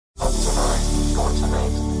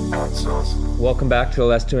Outsource. Welcome back to the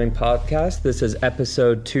Less Doing podcast. This is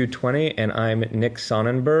episode 220, and I'm Nick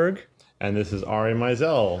Sonnenberg. And this is Ari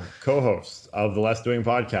Mizell, co-host of the Less Doing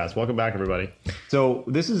podcast. Welcome back, everybody. So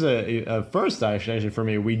this is a first, actually, for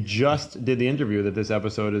me. We just did the interview that this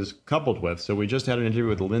episode is coupled with. So we just had an interview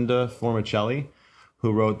with Linda Formicelli,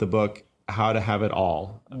 who wrote the book, How to Have It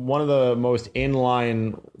All. One of the most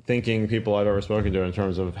inline thinking people I've ever spoken to in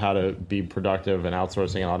terms of how to be productive and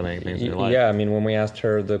outsourcing and automating things in your life. Yeah, I mean, when we asked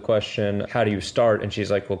her the question, how do you start? And she's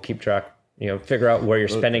like, well, keep track, figure out where you're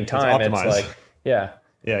spending time. It's like, yeah.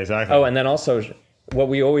 Yeah, exactly. Oh, and then also what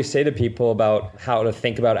we always say to people about how to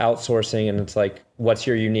think about outsourcing, and it's like, what's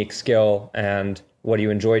your unique skill and what do you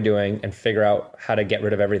enjoy doing, and figure out how to get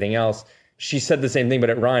rid of everything else. She said the same thing, but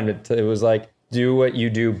it rhymed. It was like, do what you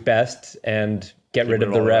do best and get rid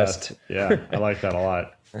of the rest. Yeah, I like that a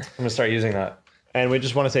lot. I'm going to start using that. And we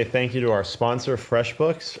just want to say thank you to our sponsor,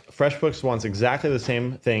 FreshBooks. FreshBooks wants exactly the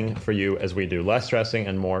same thing for you as we do, less stressing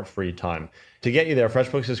and more free time. To get you there,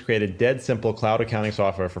 FreshBooks has created dead simple cloud accounting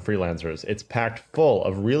software for freelancers. It's packed full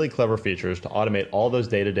of really clever features to automate all those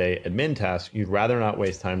day-to-day admin tasks you'd rather not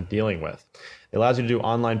waste time dealing with. It allows you to do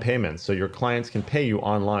online payments so your clients can pay you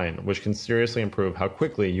online, which can seriously improve how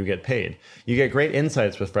quickly you get paid. You get great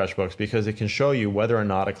insights with FreshBooks because it can show you whether or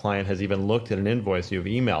not a client has even looked at an invoice you've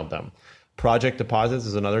emailed them. Project deposits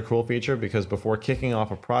is another cool feature because before kicking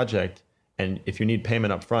off a project, and if you need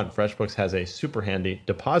payment up front, FreshBooks has a super handy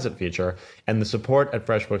deposit feature, and the support at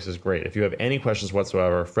FreshBooks is great. If you have any questions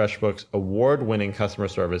whatsoever, FreshBooks' award-winning customer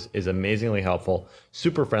service is amazingly helpful,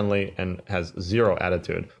 super friendly, and has zero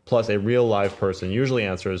attitude. Plus, a real live person usually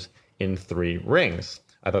answers in 3 rings.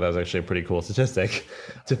 I thought that was actually a pretty cool statistic.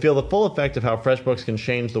 To feel the full effect of how FreshBooks can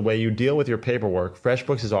change the way you deal with your paperwork,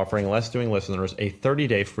 FreshBooks is offering Less Doing listeners a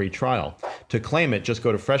 30-day free trial. To claim it, just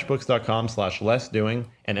go to freshbooks.com/lessdoing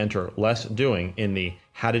and enter Less Doing in the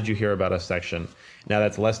How Did You Hear About Us section. Now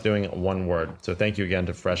that's Less Doing, one word. So thank you again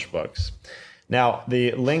to FreshBooks. Now,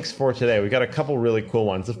 the links for today, we got a couple really cool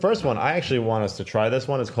ones. The first one, I actually want us to try this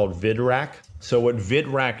one. It's called VidRack. So what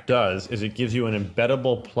VidRack does is it gives you an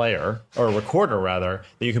embeddable player, or a recorder rather,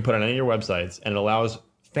 that you can put on any of your websites, and it allows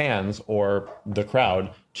fans or the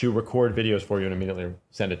crowd to record videos for you and immediately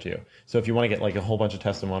send it to you. So if you want to get like a whole bunch of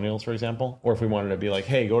testimonials, for example, or if we wanted to be like,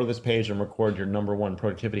 hey, go to this page and record your #1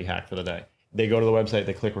 productivity hack for the day. They go to the website,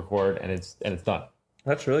 they click record, and it's done.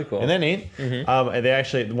 That's really cool. Isn't that neat? Mm-hmm. And they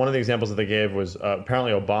actually, one of the examples that they gave was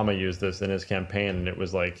apparently Obama used this in his campaign, and it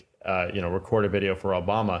was like, record a video for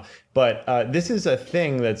Obama. But this is a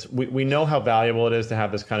thing that's, we know how valuable it is to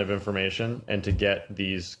have this kind of information and to get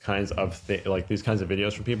these kinds of these kinds of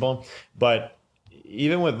videos from people. But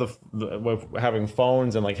even with with having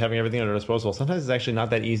phones and like having everything at our disposal, sometimes it's actually not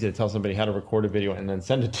that easy to tell somebody how to record a video and then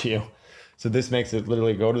send it to you. So this makes it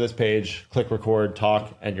literally go to this page, click record,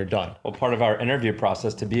 talk, and you're done. Well, part of our interview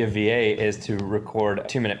process to be a VA is to record a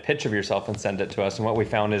 2-minute pitch of yourself and send it to us. And what we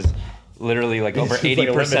found is literally like over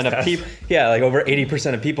 80% of people, over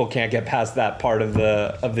 80% of people can't get past that part of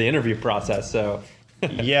the interview process. So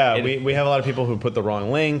yeah, we have a lot of people who put the wrong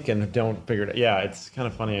link and don't figure it out. Yeah, it's kind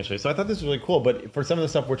of funny actually. So I thought this was really cool. But for some of the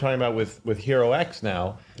stuff we're talking about with Hero X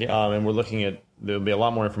now, and we're looking at, there'll be a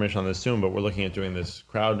lot more information on this soon, but we're looking at doing this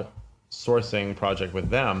crowd sourcing project with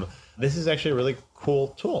them. This is actually a really cool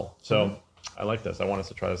tool. So I like this. I want us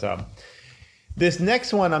to try this out. This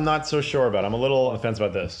next one I'm not so sure about. I'm a little on the fence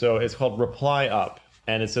about this. So it's called Reply Up.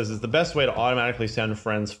 And it says it's the best way to automatically send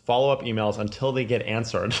friends follow-up emails until they get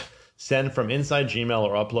answered. Send from inside Gmail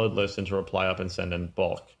or upload lists into Reply Up and send in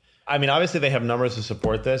bulk. I mean, obviously they have numbers to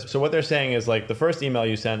support this. So what they're saying is like the first email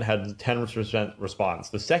you sent had 10% response.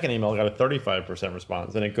 The second email got a 35%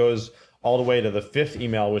 response. And it goes all the way to the 5th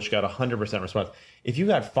email, which got 100% response. If you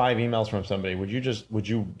got 5 emails from somebody, would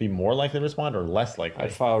you be more likely to respond or less likely?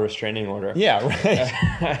 I'd file a restraining order. Yeah, right.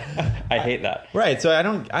 I hate that. Right. So I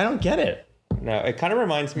don't get it. No, it kind of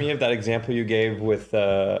reminds me of that example you gave with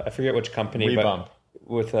I forget which company, Rebump. But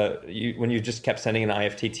with when you just kept sending an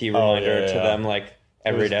IFTT reminder to them like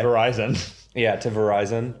every day. Verizon. Yeah, to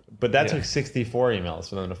Verizon. But that took 64 emails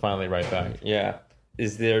for them to finally write back. Yeah.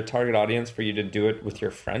 Is there a target audience for you to do it with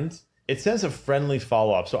your friends? It says a friendly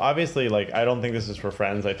follow-up. So obviously, like, I don't think this is for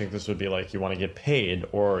friends. I think this would be like you want to get paid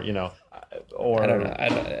or, or... I don't know.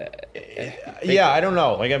 I don't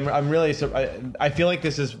know. Like, I'm really... I feel like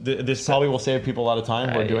this probably will save people a lot of time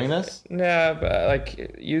who are doing this. Yeah, but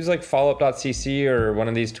like use like followup.cc or one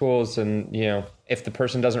of these tools, and if the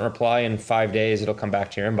person doesn't reply in 5 days, it'll come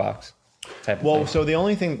back to your inbox. So the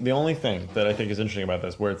only thing that I think is interesting about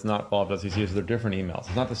this, where it's not followup.cc, is they're different emails.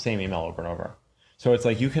 It's not the same email over and over. So it's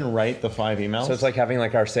like you can write the 5 emails. So it's like having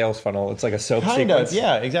like our sales funnel. It's like a soap kind sequence. of,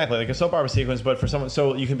 yeah, exactly, like a soap opera sequence, but for someone.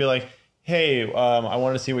 So you can be like, hey, I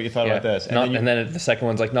wanted to see what you thought about this, and then the second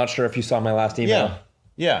one's like, not sure if you saw my last email.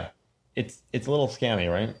 Yeah. It's a little scammy,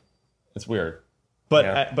 right? It's weird.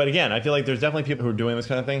 But again, I feel like there's definitely people who are doing this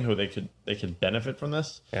kind of thing who they could benefit from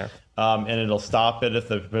this. Yeah. And it'll stop it if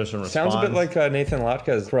the person responds. Sounds a bit like Nathan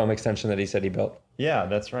Latka's Chrome extension that he said he built. Yeah,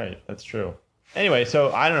 that's right. That's true. Anyway,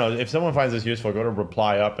 so I don't know. If someone finds this useful, go to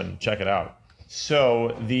Reply Up and check it out.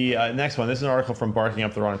 So the next one, this is an article from Barking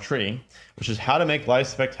Up the Wrong Tree, which is how to make life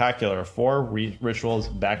spectacular, 4 rituals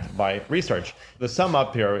backed by research. The sum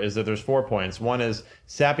up here is that there's 4 points. One is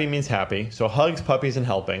sappy means happy. So hugs, puppies, and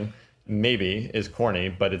helping. Maybe is corny,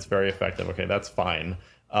 but it's very effective. Okay, that's fine.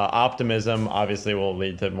 Optimism obviously will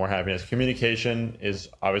lead to more happiness. Communication is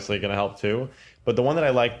obviously going to help too. But the one that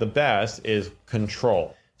I like the best is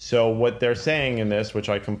control. So what they're saying in this, which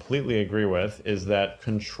I completely agree with, is that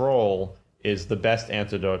control is the best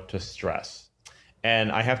antidote to stress.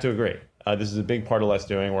 And I have to agree. This is a big part of Less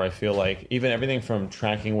Doing, where I feel like even everything from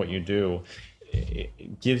tracking what you do,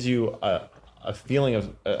 it gives you a feeling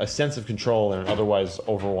of a sense of control in an otherwise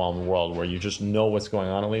overwhelmed world where you just know what's going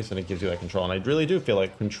on at least, and it gives you that control. And I really do feel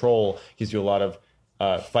like control gives you a lot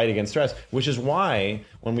of fight against stress, which is why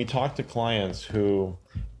when we talk to clients who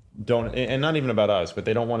don't, and not even about us, but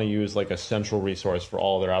they don't want to use like a central resource for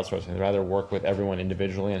all of their outsourcing, they'd rather work with everyone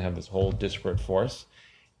individually and have this whole disparate force,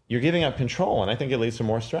 you're giving up control, and I think it leads to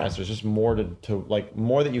more stress. There's just more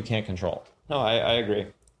more that you can't control. No, I agree.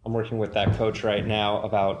 I'm working with that coach right now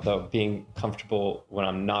about being comfortable when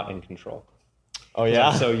I'm not in control. Oh yeah,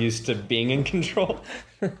 I'm so used to being in control.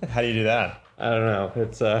 How do you do that? I don't know.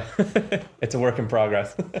 It's a work in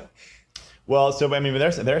progress. Well, so I mean,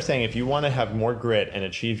 they're saying if you want to have more grit and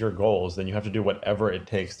achieve your goals, then you have to do whatever it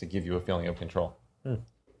takes to give you a feeling of control.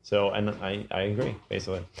 So, and I agree,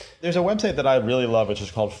 basically. There's a website that I really love, which is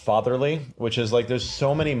called Fatherly, which is like, there's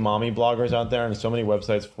so many mommy bloggers out there and so many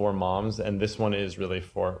websites for moms, and this one is really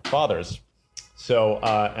for fathers. So,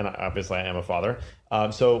 and obviously I am a father.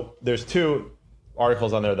 So there's 2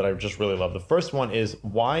 articles on there that I just really love. The first one is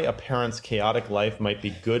why a parent's chaotic life might be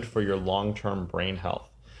good for your long-term brain health.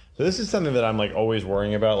 So this is something that I'm like always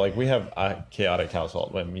worrying about. Like, we have a chaotic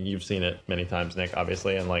household. I mean, you've seen it many times, Nick,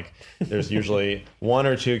 obviously. And like, there's usually 1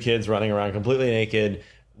 or 2 kids running around completely naked.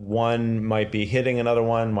 One might be hitting another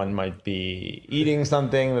one. One might be eating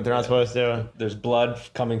something that they're not supposed to. There's blood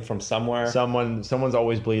coming from somewhere. Someone's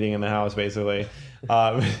always bleeding in the house, basically.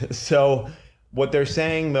 So what they're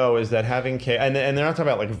saying though is that having and they're not talking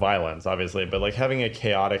about like violence, obviously, but like having a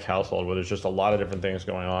chaotic household where there's just a lot of different things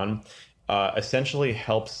going on, essentially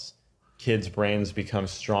helps kids' brains become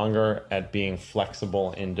stronger at being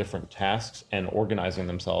flexible in different tasks and organizing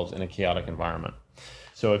themselves in a chaotic environment.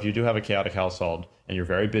 So if you do have a chaotic household and you're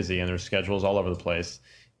very busy and there's schedules all over the place,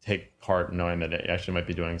 take heart knowing that it actually might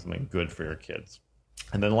be doing something good for your kids.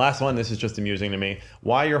 And then the last one, this is just amusing to me,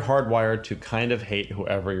 why you're hardwired to kind of hate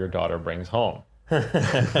whoever your daughter brings home.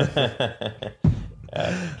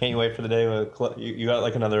 Can't you wait for the day where you got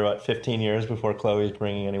like another 15 years before Chloe's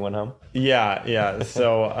bringing anyone home? Yeah.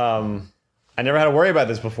 So I never had to worry about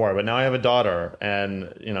this before, but now I have a daughter,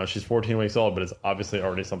 and she's 14 weeks old, but it's obviously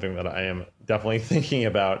already something that I am definitely thinking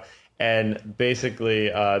about. And basically,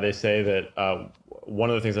 they say that one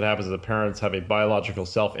of the things that happens is the parents have a biological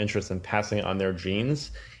self-interest in passing on their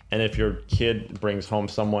genes, and if your kid brings home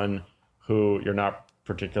someone who you're not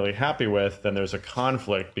particularly happy with, then there's a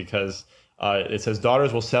conflict because it says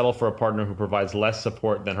daughters will settle for a partner who provides less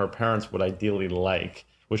support than her parents would ideally like,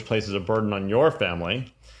 which places a burden on your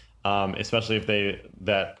family, especially if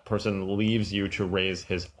that person leaves you to raise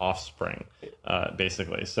his offspring,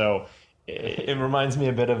 basically. So it reminds me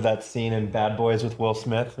a bit of that scene in Bad Boys with Will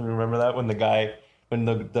Smith. Remember that when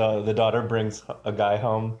the daughter brings a guy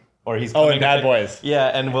home, or he's in Bad Boys. Yeah,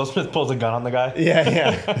 and Will Smith pulls a gun on the guy.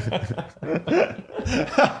 Yeah.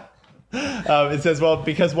 It says, well,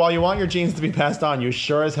 because while you want your genes to be passed on, you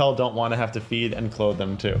sure as hell don't want to have to feed and clothe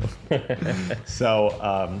them too.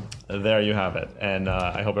 So there you have it. And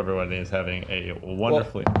I hope everybody is having a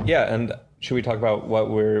wonderfully... Well, yeah, and should we talk about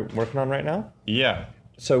what we're working on right now? Yeah.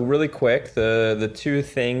 So really quick, the 2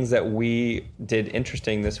 things that we did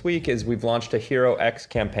interesting this week is we've launched a Hero X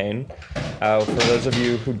campaign. For those of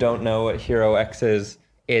you who don't know what Hero X is,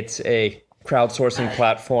 it's a crowdsourcing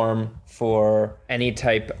platform for any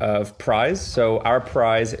type of prize. So our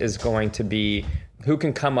prize is going to be who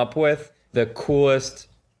can come up with the coolest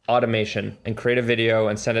automation and create a video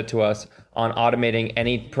and send it to us on automating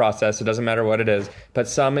any process. It doesn't matter what it is, but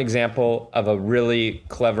some example of a really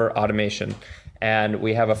clever automation. And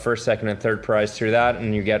we have a first, second, and third prize through that,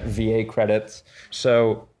 and you get VA credits.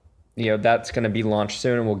 So, that's going to be launched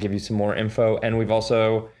soon, and we'll give you some more info. And we've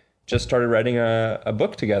also just started writing a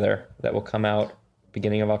book together that will come out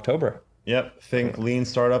beginning of October. Yep. Think lean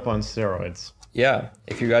startup on steroids. Yeah.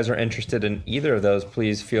 If you guys are interested in either of those,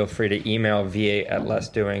 please feel free to email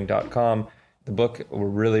va@lessdoing.com. The book we're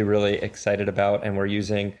really, really excited about, and we're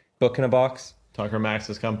using Book in a Box. Tucker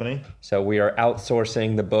Max's company. So we are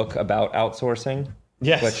outsourcing the book about outsourcing.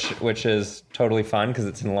 Yes. Which is totally fun because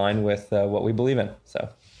it's in line with what we believe in. So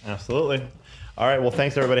absolutely. All right. Well,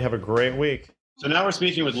 thanks everybody. Have a great week. So now we're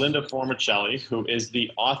speaking with Linda Formicelli, who is the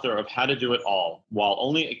author of How to Do It All, while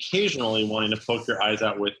only occasionally wanting to poke your eyes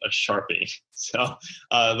out with a Sharpie. So,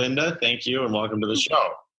 Linda, thank you and welcome to the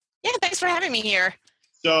show. Yeah, thanks for having me here.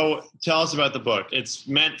 So tell us about the book. It's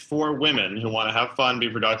meant for women who want to have fun, be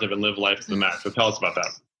productive, and live life to the max. So tell us about that.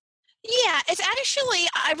 Yeah, it's actually,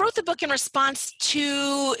 I wrote the book in response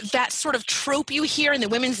to that sort of trope you hear in the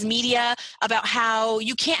women's media about how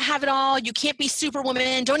you can't have it all, you can't be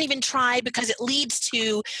superwoman, don't even try because it leads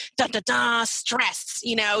to stress.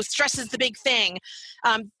 Stress is the big thing.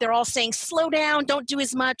 They're all saying, slow down, don't do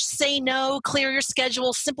as much, say no, clear your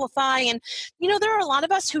schedule, simplify. And, there are a lot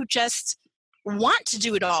of us who just want to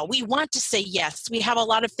do it all. We want to say yes. We have a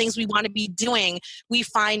lot of things we want to be doing. We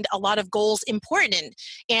find a lot of goals important.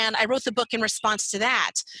 And I wrote the book in response to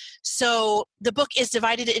that. So the book is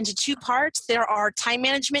divided into two parts. There are time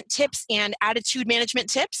management tips and attitude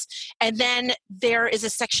management tips. And then there is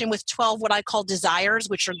a section with 12 what I call desires,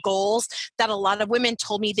 which are goals that a lot of women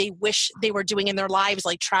told me they wish they were doing in their lives,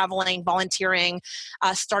 like traveling, volunteering,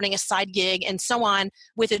 starting a side gig, and so on,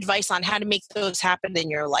 with advice on how to make those happen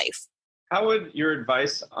in your life. How would your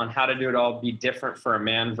advice on how to do it all be different for a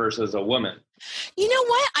man versus a woman? You know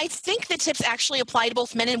what? I think the tips actually apply to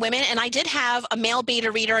both men and women. And I did have a male beta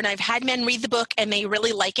reader, and I've had men read the book and they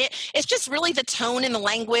really like it. It's just really the tone and the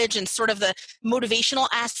language and sort of the motivational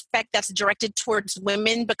aspect that's directed towards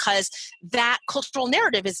women, because that cultural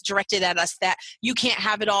narrative is directed at us that you can't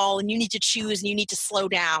have it all and you need to choose and you need to slow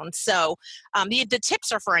down. So the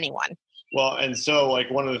tips are for anyone. Well, and so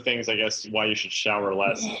one of the things, I guess, why you should shower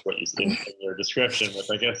less is what you see in your description, which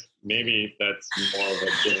I guess maybe that's more of a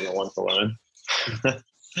giving a one for women.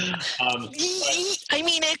 I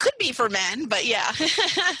mean, it could be for men, but yeah.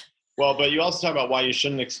 Well, but you also talk about why you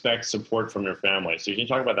shouldn't expect support from your family. So can you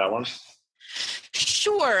talk about that one?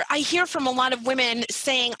 Sure. I hear from a lot of women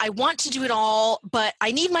saying, I want to do it all, but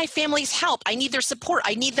I need my family's help. I need their support.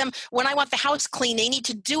 I need them when I want the house clean. They need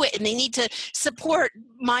to do it, and they need to support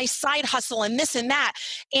my side hustle and this and that.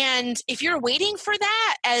 And if you're waiting for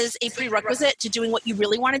that as a prerequisite to doing what you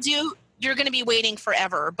really want to do, you're going to be waiting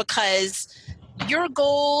forever, because your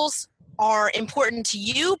goals are important to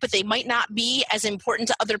you, but they might not be as important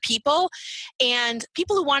to other people. And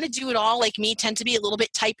people who want to do it all, like me, tend to be a little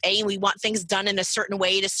bit type A, and we want things done in a certain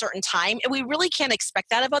way at a certain time. And we really can't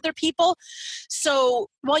expect that of other people. So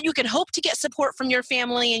while you can hope to get support from your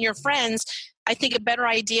family and your friends, I think a better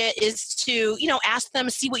idea is to, ask them,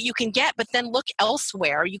 see what you can get, but then look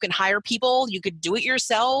elsewhere. You can hire people, you could do it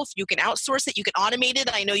yourself, you can outsource it, you can automate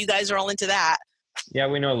it. I know you guys are all into that. Yeah,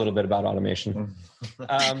 we know a little bit about automation.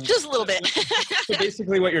 Just a little bit. So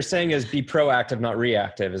basically what you're saying is be proactive, not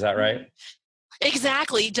reactive. Is that right?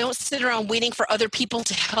 Exactly. Don't sit around waiting for other people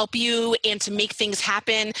to help you and to make things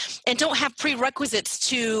happen. And don't have prerequisites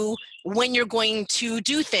to when you're going to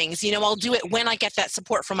do things. I'll do it when I get that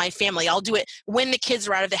support from my family. I'll do it when the kids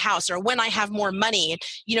are out of the house or when I have more money. And,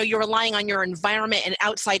 you're relying on your environment and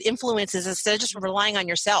outside influences instead of just relying on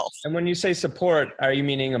yourself. And when you say support, are you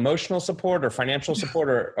meaning emotional support or financial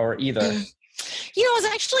support or either? I was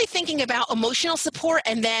actually thinking about emotional support,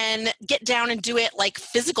 and then get down and do it like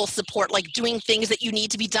physical support, like doing things that you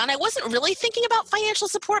need to be done. I wasn't really thinking about financial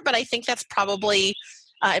support, but I think that's probably,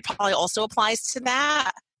 it probably also applies to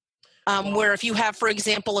that. Where if you have, for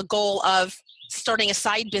example, a goal of starting a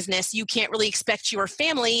side business, you can't really expect your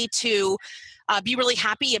family to be really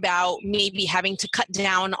happy about maybe having to cut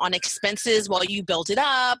down on expenses while you build it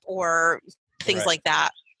up or things like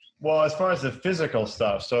that. Well, as far as the physical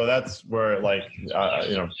stuff, so that's where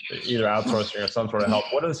either outsourcing or some sort of help.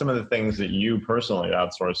 What are some of the things that you personally are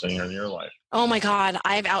outsourcing in your life? Oh my God,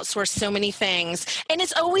 I've outsourced so many things, and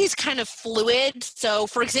it's always kind of fluid. So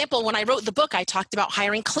for example, when I wrote the book, I talked about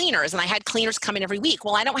hiring cleaners, and I had cleaners come in every week.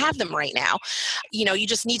 Well, I don't have them right now. You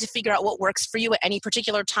just need to figure out what works for you at any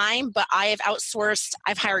particular time. But I have outsourced,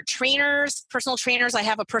 I've hired trainers, personal trainers. I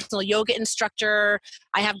have a personal yoga instructor.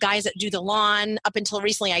 I have guys that do the lawn. Up until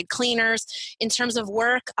recently, I had cleaners. In terms of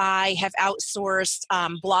work, I have outsourced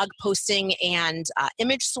blog posting and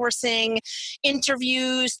image sourcing,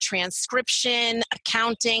 interviews, transcription, administration,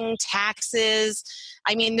 accounting, taxes.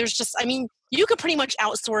 You could pretty much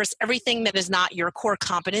outsource everything that is not your core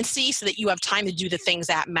competency so that you have time to do the things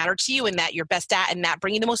that matter to you and that you're best at and that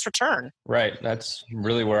bring you the most return. Right. That's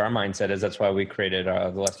really where our mindset is. That's why we created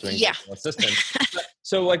the Less Doing Virtual Assistant.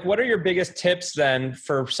 So like, what are your biggest tips then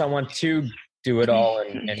for someone to do it all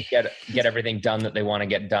and get everything done that they want to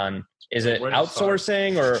get done? Is it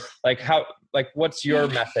outsourcing or what's your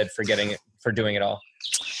method for doing it all?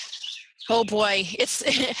 Oh boy, it's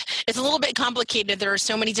a little bit complicated. There are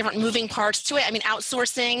so many different moving parts to it. I mean,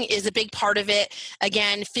 outsourcing is a big part of it.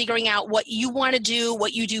 Again, figuring out what you want to do,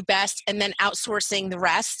 what you do best, and then outsourcing the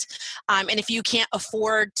rest. And if you can't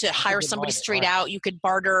afford to hire somebody straight out, you could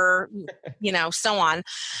barter, so on.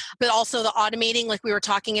 But also the automating, like we were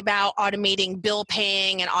talking about, automating bill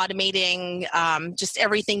paying and automating just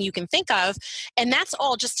everything you can think of. And that's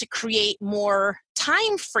all just to create more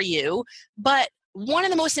time for you. But one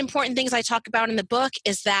of the most important things I talk about in the book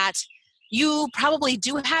is that you probably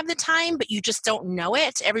do have the time, but you just don't know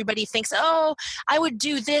it. Everybody thinks, oh, I would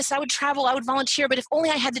do this, I would travel, I would volunteer, but if only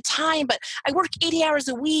I had the time, but I work 80 hours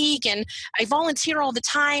a week and I volunteer all the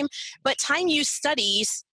time. But time use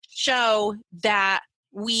studies show that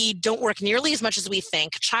we don't work nearly as much as we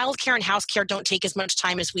think. Childcare and house care don't take as much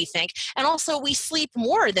time as we think. And also we sleep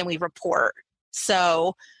more than we report.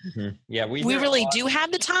 So we really do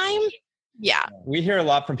have the time. Yeah. We hear a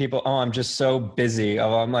lot from people, oh, I'm just so busy.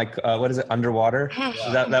 Oh, I'm like, what is it, underwater?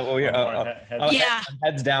 Is that what we hear?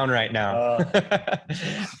 Heads down right now.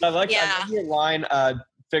 I like your line,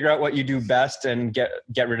 figure out what you do best and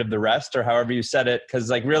get rid of the rest, or however you said it. Cause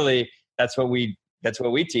like really that's what we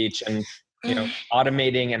teach. And,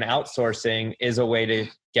 automating and outsourcing is a way to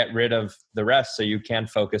get rid of the rest so you can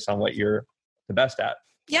focus on what you're the best at.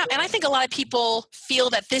 Yeah, and I think a lot of people feel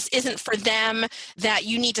that this isn't for them, that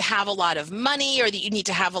you need to have a lot of money or that you need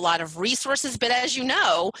to have a lot of resources. But as you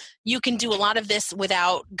know, you can do a lot of this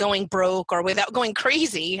without going broke or without going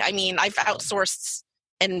crazy. I mean, I've outsourced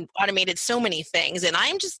and automated so many things, and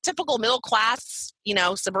I'm just typical middle class,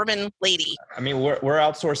 suburban lady. I mean, we're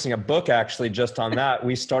outsourcing a book actually just on that.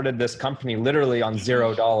 We started this company literally on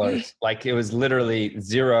 $0. Like it was literally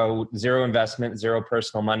zero investment, zero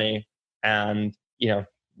personal money. And,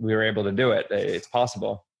 we were able to do it. It's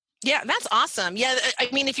possible. Yeah, that's awesome. Yeah, I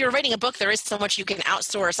mean, if you're writing a book, there is so much you can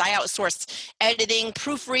outsource. I outsourced editing,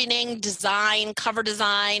 proofreading, design, cover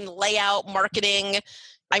design, layout, marketing.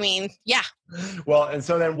 I mean, yeah. Well, and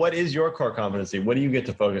so then what is your core competency? What do you get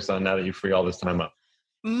to focus on now that you free all this time up?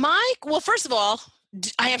 Well, first of all,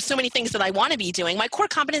 I have so many things that I want to be doing. My core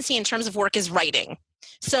competency in terms of work is writing.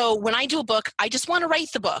 So when I do a book, I just want to write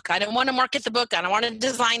the book. I don't want to market the book. I don't want to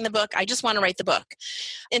design the book. I just want to write the book.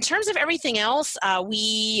 In terms of everything else,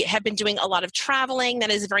 we have been doing a lot of traveling.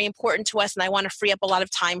 That is very important to us, and I want to free up a lot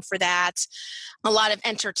of time for that. A lot of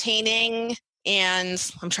entertaining,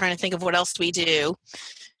 and I'm trying to think of what else we do.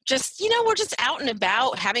 Just, we're just out and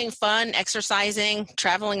about, having fun, exercising,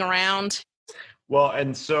 traveling around. Well,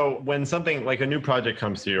 and so when something like a new project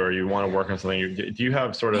comes to you or you want to work on something, do you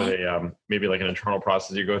have sort of a maybe like an internal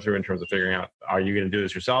process you go through in terms of figuring out, are you going to do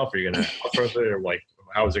this yourself? Are you going to outsource it? Or like,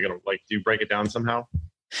 how is it going to, do you break it down somehow?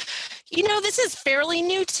 This is fairly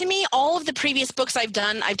new to me. All of the previous books I've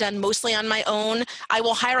done mostly on my own. I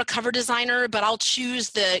will hire a cover designer, but I'll choose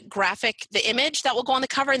the image that will go on the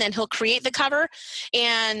cover, and then he'll create the cover.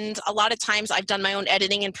 And a lot of times I've done my own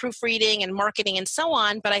editing and proofreading and marketing and so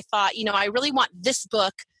on. But I thought, I really want this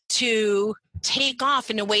book to take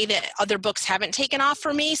off in a way that other books haven't taken off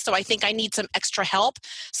for me. So I think I need some extra help.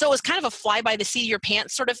 So it was kind of a fly by the seat of your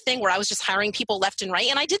pants sort of thing where I was just hiring people left and right.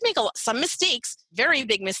 And I did make some mistakes, very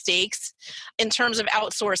big mistakes in terms of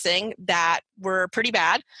outsourcing that were pretty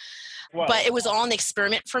bad. What? But it was all an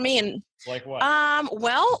experiment for me. And like what? I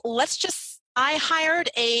hired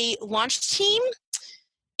a launch team,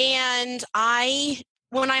 and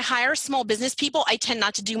when I hire small business people, I tend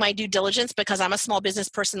not to do my due diligence because I'm a small business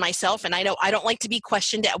person myself, and I don't like to be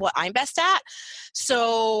questioned at what I'm best at.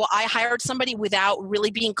 So I hired somebody without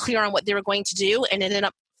really being clear on what they were going to do, and ended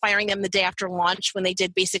up firing them the day after launch when they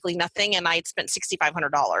did basically nothing, and I'd spent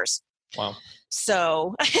 $6,500. Wow.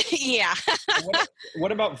 So, yeah.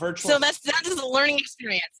 What about virtual? So that is a learning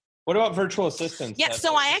experience. What about virtual assistants? Yeah,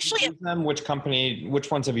 so I actually use them.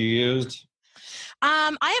 Which ones have you used?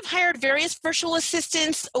 I have hired various virtual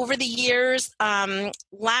assistants over the years.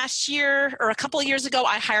 Last year or a couple of years ago,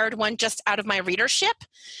 I hired one just out of my readership.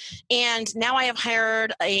 And now I have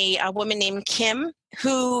hired a woman named Kim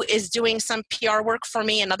who is doing some PR work for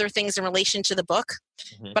me and other things in relation to the book.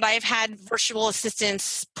 Mm-hmm. But I've had virtual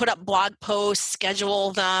assistants put up blog posts,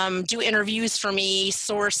 schedule them, do interviews for me,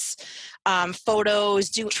 source photos,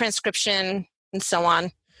 do transcription, and so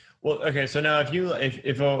on. Well, okay. So now,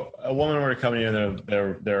 if a woman were to come to you and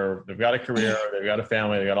they've got a career, they've got a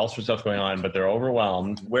family, they've got all sorts of stuff going on, but they're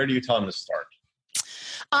overwhelmed, where do you tell them to start?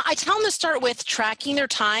 I tell them to start with tracking their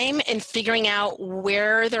time and figuring out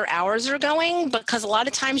where their hours are going, because a lot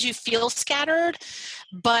of times you feel scattered,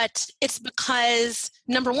 but it's because,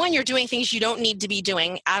 number one, you're doing things you don't need to be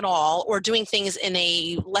doing at all, or doing things in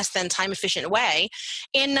a less than time efficient way.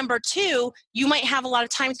 And number two, you might have a lot of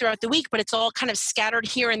time throughout the week, but it's all kind of scattered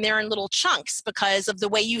here and there in little chunks because of the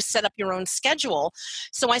way you set up your own schedule.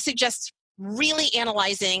 So I suggest really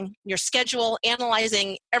analyzing your schedule,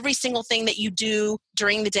 analyzing every single thing that you do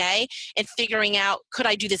during the day, and figuring out, could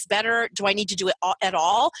I do this better? Do I need to do it at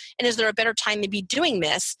all? And is there a better time to be doing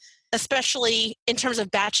this, especially in terms of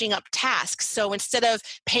batching up tasks? So instead of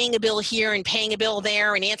paying a bill here and paying a bill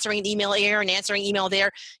there and answering an email here and answering email there,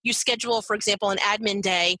 you schedule, for example, an admin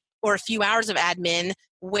day or a few hours of admin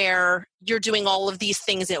where you're doing all of these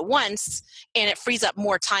things at once, and it frees up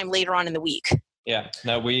more time later on in the week. Yeah,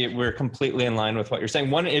 no, we're completely in line with what you're saying.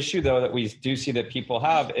 One issue, though, that we do see that people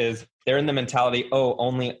have is they're in the mentality, oh,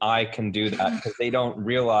 only I can do that, because they don't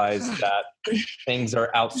realize that things are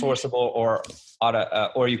outsourceable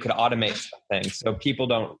or you could automate some things. So people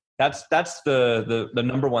don't. That's the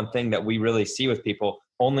number one thing that we really see with people.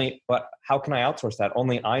 But how can I outsource that?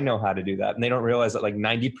 Only I know how to do that, and they don't realize that like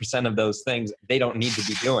 90% of those things they don't need to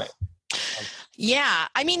be doing. Yeah,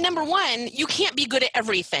 I mean, number one, you can't be good at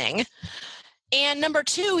everything. And number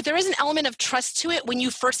two, there is an element of trust to it when you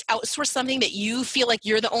first outsource something that you feel like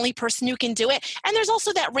you're the only person who can do it. And there's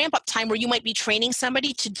also that ramp up time where you might be training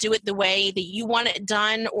somebody to do it the way that you want it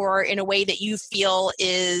done, or in a way that you feel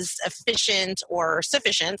is efficient or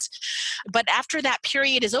sufficient. But after that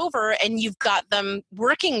period is over and you've got them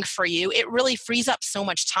working for you, it really frees up so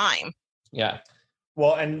much time. Yeah.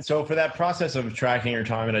 Well, and so for that process of tracking your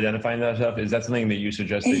time and identifying that stuff, is that something that you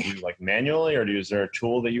suggest that you like manually, or is there a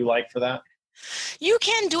tool that you like for that? You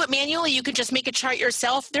can do it manually. You can just make a chart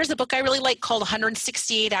yourself. There's a book I really like called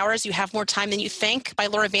 168 Hours You Have More Time Than You Think by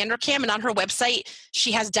Laura Vanderkam. And on her website,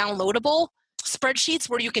 she has downloadable spreadsheets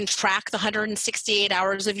where you can track the 168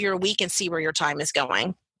 hours of your week and see where your time is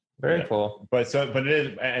going. Very cool. But it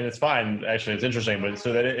is, and it's fine. Actually, it's interesting, but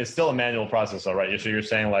so that it's still a manual process, all right? So you're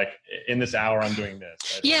saying like in this hour, I'm doing this.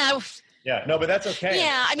 Right? Yeah. Yeah, no, but that's okay.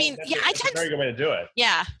 Yeah, I mean, that's a very good way to do it.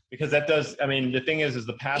 Yeah. Because that does, I mean, the thing is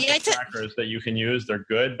the passive trackers that you can use, they're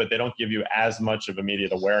good, but they don't give you as much of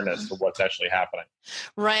immediate awareness of what's actually happening.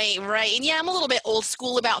 Right. And yeah, I'm a little bit old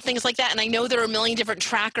school about things like that. And I know there are a million different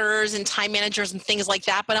trackers and time managers and things like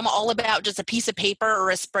that, but I'm all about just a piece of paper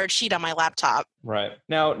or a spreadsheet on my laptop. Right.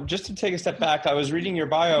 Now, just to take a step back, I was reading your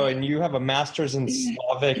bio and you have a master's in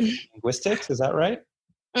Slavic linguistics. Is that right?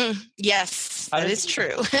 Yes, that is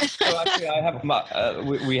true. So actually, I have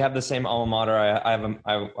we have the same alma mater.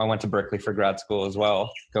 I went to Berkeley for grad school as well.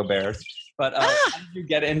 Go Bears! But how did you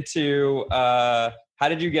get into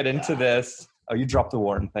this? Oh, you drop the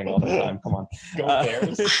Wharton thing all the time. Come on. Go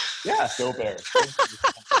Bears! Yeah, go Bears!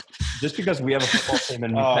 Just because we have a football team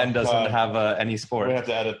and Penn doesn't have any sports, we have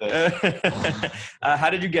to edit this. How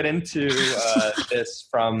did you get into this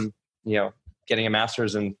from getting a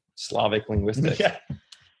master's in Slavic linguistics?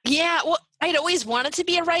 Yeah, well, I'd always wanted to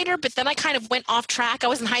be a writer, but then I kind of went off track. I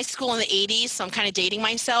was in high school in the 80s, so I'm kind of dating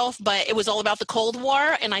myself, but it was all about the Cold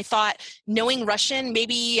War, and I thought, knowing Russian,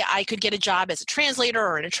 maybe I could get a job as a translator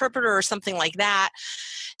or an interpreter or something like that.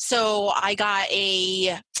 So I got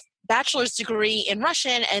a bachelor's degree in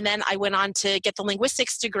Russian, and then I went on to get the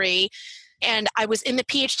linguistics degree. And I was in the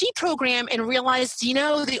PhD program and realized,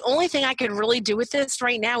 the only thing I could really do with this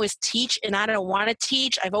right now is teach, and I don't want to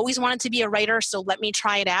teach. I've always wanted to be a writer, so let me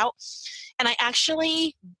try it out. And I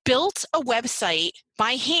actually built a website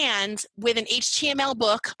by hand with an HTML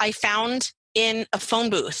book I found in a phone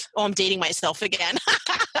booth. Oh, I'm dating myself again.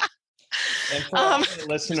 And for all the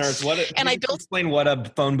listeners, explain what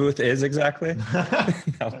a phone booth is exactly? No,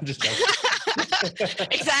 I'm just joking.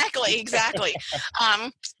 Exactly.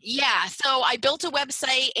 So I built a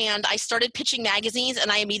website and I started pitching magazines,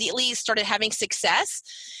 and I immediately started having success.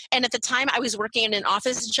 And at the time I was working in an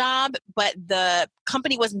office job, but the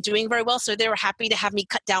company wasn't doing very well. So they were happy to have me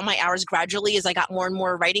cut down my hours gradually as I got more and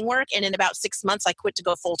more writing work. And in about 6 months, I quit to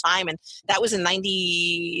go full time. And that was in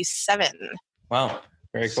 97. Wow.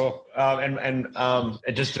 Very cool. And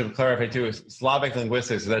just to clarify too, Slavic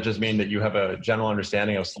linguistics, does that just mean that you have a general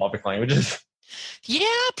understanding of Slavic languages? Yeah,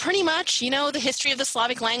 pretty much. The history of the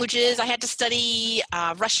Slavic languages. I had to study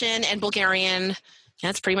Russian and Bulgarian.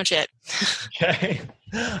 That's pretty much it. Okay.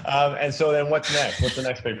 And so then what's next? What's the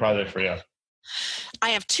next big project for you? I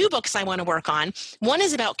have 2 books I want to work on. One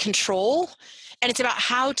is about control, and it's about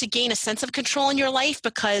how to gain a sense of control in your life,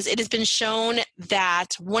 because it has been shown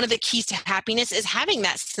that one of the keys to happiness is having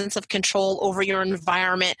that sense of control over your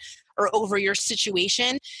environment or over your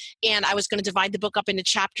situation. And I was going to divide the book up into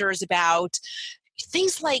chapters about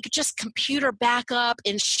things like just computer backup,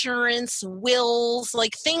 insurance, wills,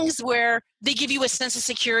 like things where they give you a sense of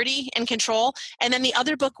security and control. And then the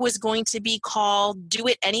other book was going to be called Do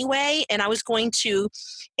It Anyway. And I was going to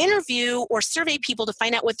interview or survey people to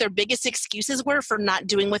find out what their biggest excuses were for not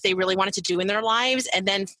doing what they really wanted to do in their lives, and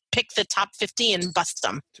then pick the top 50 and bust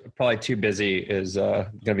them. Probably too busy is going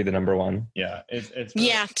to be the number one. Yeah. It's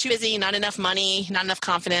really, too busy, not enough money, not enough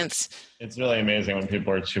confidence. It's really amazing when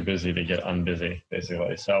people are too busy to get unbusy,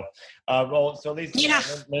 basically. So, Lisa, Yeah.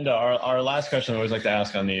 Linda, our last question I always like to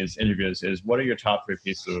ask on these interviews is, what are your top 3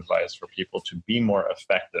 pieces of advice for people to be more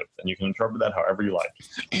effective? And you can interpret that however you like.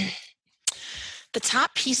 The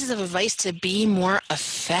top pieces of advice to be more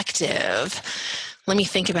effective. Let me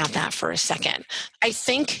think about that for a second. I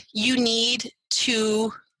think you need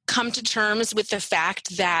to come to terms with the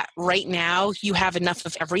fact that right now you have enough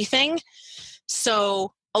of everything.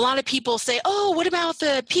 So a lot of people say, oh, what about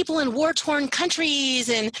the people in war-torn countries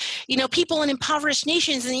and, people in impoverished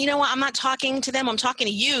nations? And you know what? I'm not talking to them. I'm talking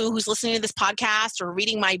to you who's listening to this podcast or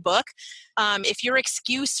reading my book. If your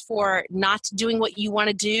excuse for not doing what you want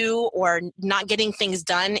to do or not getting things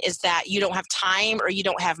done is that you don't have time or you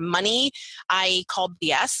don't have money, I call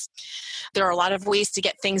BS. There are a lot of ways to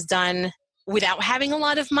get things done without having a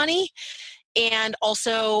lot of money. And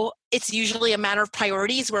also, it's usually a matter of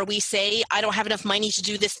priorities where we say, I don't have enough money to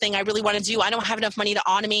do this thing I really want to do. I don't have enough money to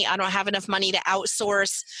automate. I don't have enough money to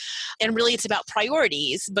outsource. And really, it's about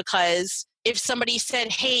priorities, because if somebody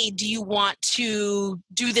said, hey, do you want to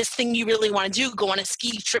do this thing you really want to do? Go on a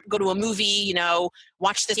ski trip, go to a movie,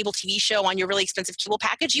 watch this cable TV show on your really expensive cable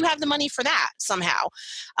package. You have the money for that somehow.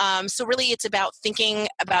 So really it's about thinking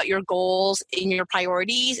about your goals and your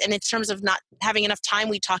priorities. And in terms of not having enough time,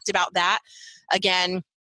 we talked about that. Again,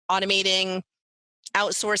 automating,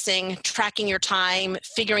 outsourcing, tracking your time,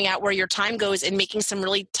 figuring out where your time goes, and making some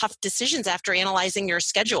really tough decisions after analyzing your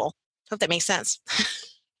schedule. Hope that makes sense.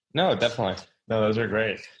 No, definitely. No, those are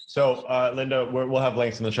great. So, Linda, we'll have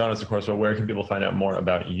links in the show notes, of course, but where can people find out more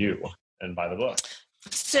about you and buy the book?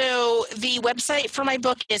 So the website for my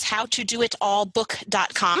book is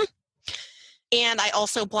howtodoitallbook.com. And I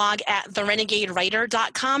also blog at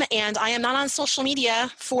therenegadewriter.com. And I am not on social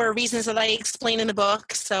media for reasons that I explain in the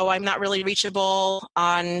book. So I'm not really reachable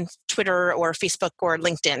on Twitter or Facebook or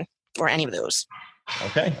LinkedIn or any of those.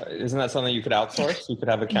 Okay. Isn't that something you could outsource? You could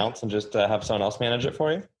have accounts and just have someone else manage it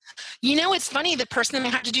for you? It's funny. The person that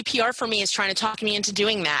had to do PR for me is trying to talk me into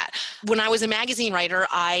doing that. When I was a magazine writer,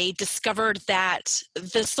 I discovered that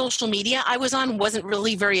the social media I was on wasn't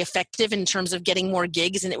really very effective in terms of getting more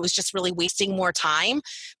gigs, and it was just really wasting more time.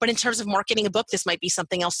 But in terms of marketing a book, this might be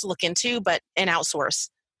something else to look into, but an outsource.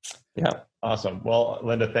 Yeah. Awesome. Well,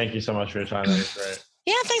 Linda, thank you so much for your time. That was great.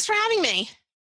 Yeah, thanks for having me.